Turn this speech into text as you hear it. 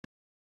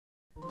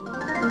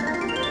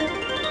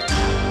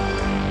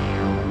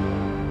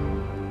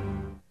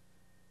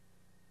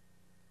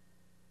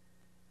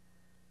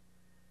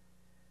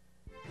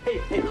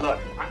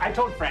I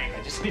told Frank,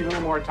 I just need a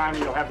little more time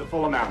and you'll have the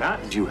full amount, huh?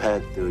 You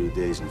had 30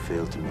 days and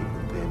failed to make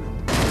the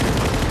payment.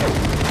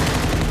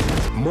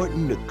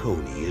 Martin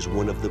Nicconi is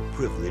one of the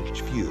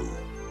privileged few.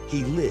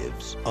 He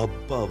lives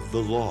above the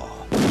law.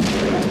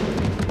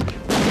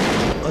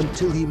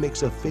 Until he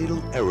makes a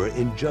fatal error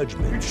in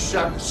judgment. You just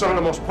shot the son of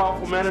the most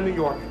powerful man in New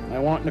York. I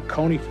want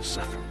Nicconi to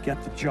suffer.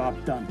 Get the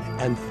job done.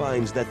 And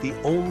finds that the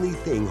only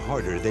thing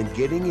harder than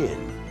getting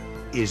in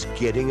is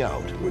getting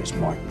out. Where's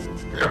Martin?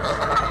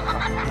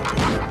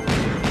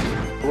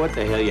 What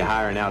the hell you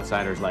hiring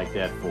outsiders like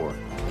that for?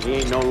 He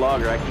ain't no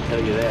logger, I can tell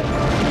you that.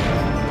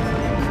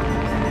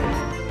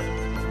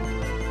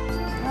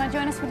 You want to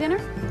join us for dinner?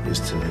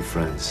 Just to new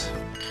friends.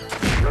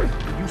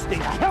 You stay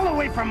the hell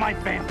away from my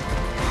family.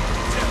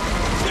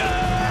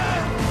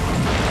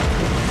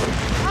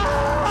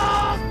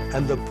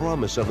 And the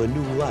promise of a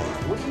new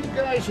life. What do you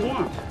guys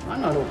want?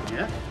 I'm not open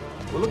yet.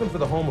 We're looking for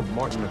the home of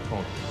Martin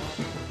Nicconi.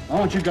 I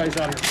want you guys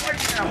out here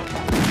right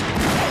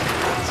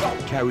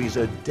now. Carries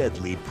a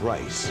deadly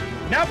price.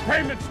 Now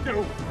payment's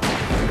due.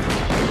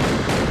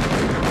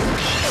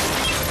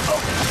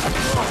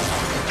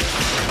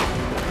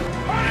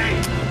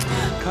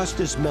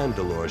 Costas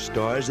Mandalore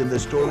stars in the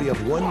story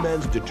of one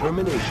man's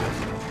determination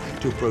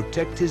to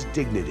protect his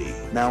dignity.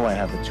 Now I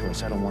have a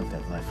choice. I don't want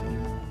that life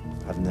anymore.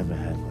 I've never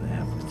had what I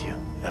have with you,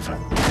 ever.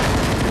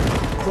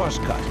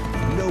 Crosscut.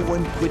 No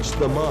one quits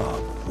the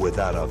mob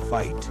without a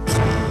fight.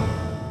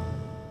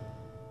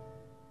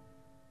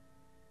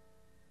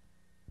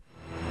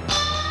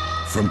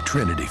 From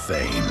Trinity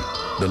fame,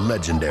 the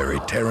legendary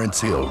Terence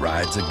Hill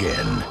rides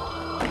again.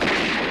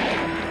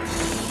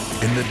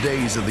 In the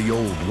days of the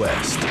Old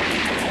West,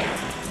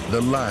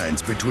 the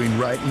lines between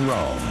right and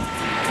wrong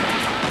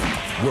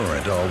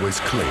weren't always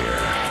clear.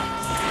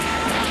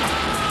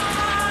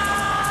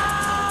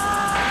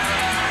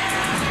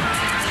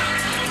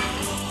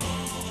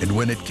 And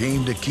when it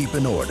came to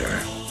keeping order,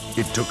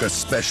 it took a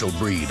special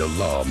breed of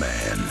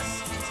lawman.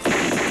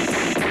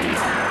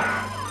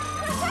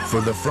 For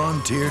the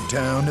frontier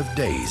town of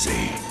Daisy.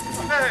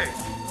 Hey!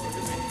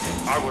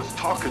 I was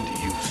talking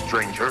to you,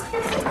 stranger.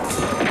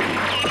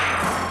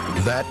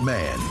 That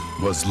man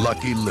was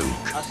Lucky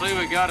Luke. I see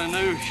we got a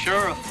new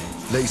sheriff.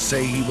 They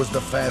say he was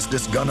the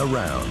fastest gun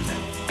around.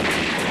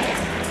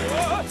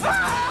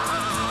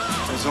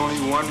 There's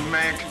only one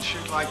man can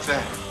shoot like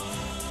that.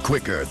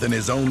 Quicker than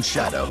his own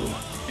shadow.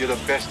 You're the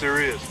best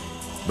there is.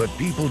 But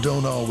people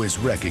don't always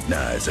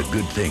recognize a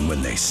good thing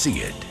when they see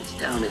it. This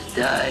town is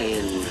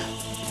dying.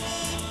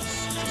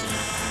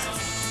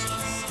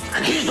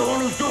 And he's the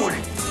one who's doing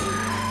it.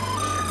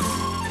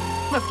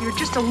 Look, you're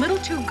just a little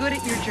too good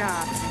at your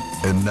job.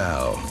 And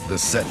now, the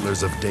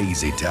settlers of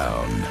Daisy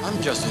Town I'm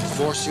just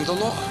enforcing the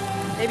law.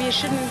 Maybe you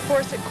shouldn't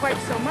enforce it quite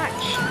so much.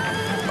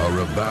 are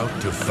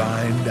about to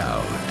find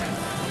out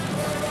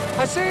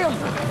I see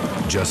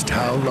him. just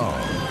how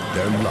long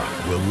their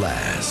luck will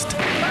last.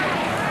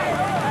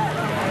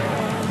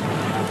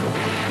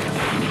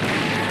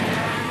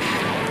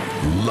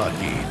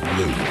 Lucky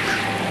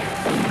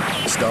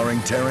Luke. Starring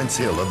Terence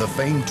Hill of the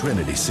famed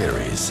Trinity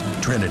series.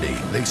 Trinity,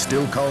 they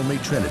still call me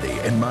Trinity,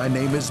 and my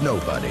name is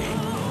nobody.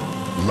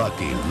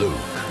 Lucky Luke.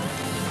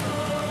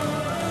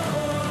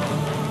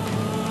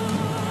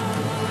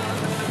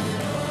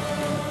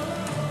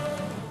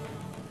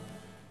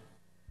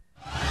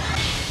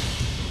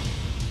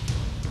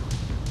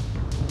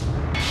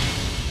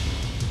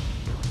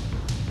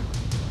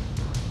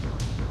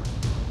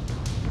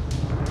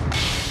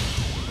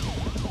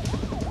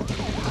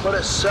 What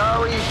a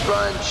sorry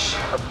bunch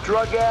of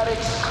drug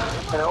addicts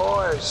and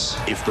whores.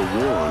 If the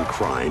war on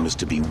crime is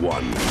to be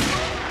won,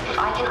 If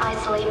I can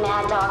isolate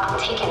Mad Dog, I'm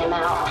taking him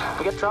out.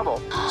 We get trouble.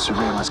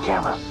 Surveillance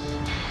camera.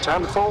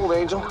 Time to fold,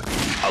 Angel.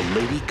 a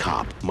lady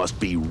cop must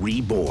be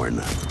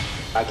reborn.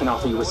 I can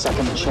offer you a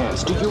second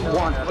chance. Do you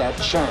want that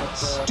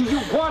chance? Do you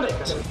want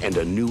it? And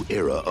a new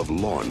era of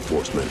law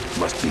enforcement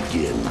must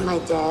begin. Am I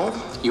dead?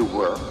 You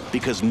were.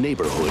 Because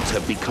neighborhoods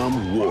have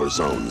become war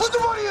zones. Put the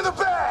money in the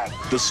bag!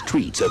 The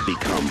streets have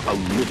become a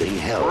living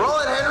hell. Roll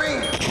it,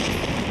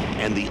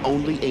 Henry! And the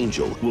only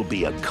angel will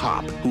be a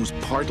cop who's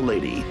part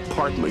lady,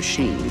 part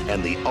machine,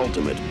 and the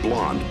ultimate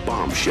blonde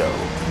bombshell.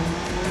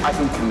 I've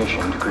been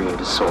commissioned to create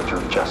a soldier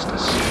of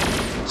justice.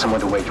 Someone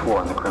to wage war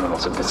on the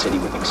criminals of the city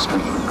with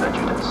extreme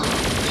prejudice.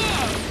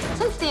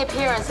 Since the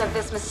appearance of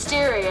this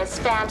mysterious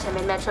phantom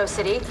in Metro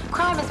City,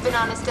 crime has been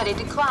on a steady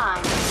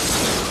decline.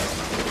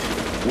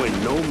 When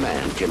no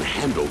man can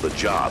handle the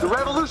job, The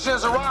revolution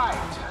has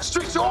arrived.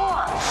 Streets are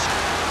ours.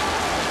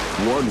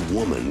 one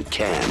woman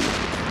can.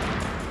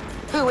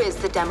 Who is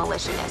the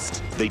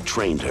demolitionist? They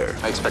trained her.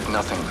 I expect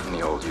nothing from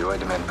the old you. I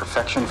demand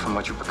perfection from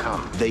what you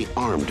become. They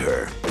armed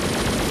her.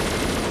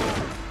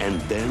 And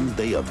then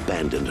they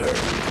abandoned her.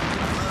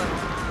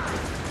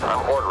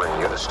 I'm ordering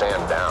you to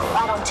stand down.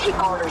 I don't take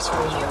orders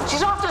from you.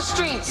 She's off the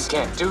streets. You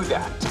can't do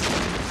that.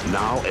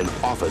 Now an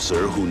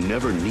officer who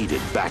never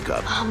needed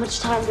backup How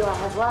much time do I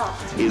have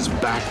left? is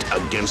backed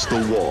against the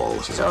wall.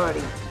 She's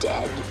already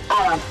dead.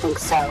 I don't think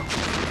so.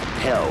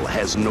 Hell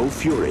has no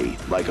fury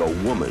like a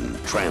woman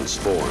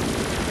transformed.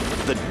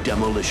 The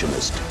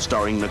Demolitionist,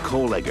 starring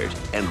Nicole Eggert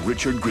and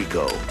Richard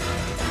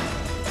Grieco.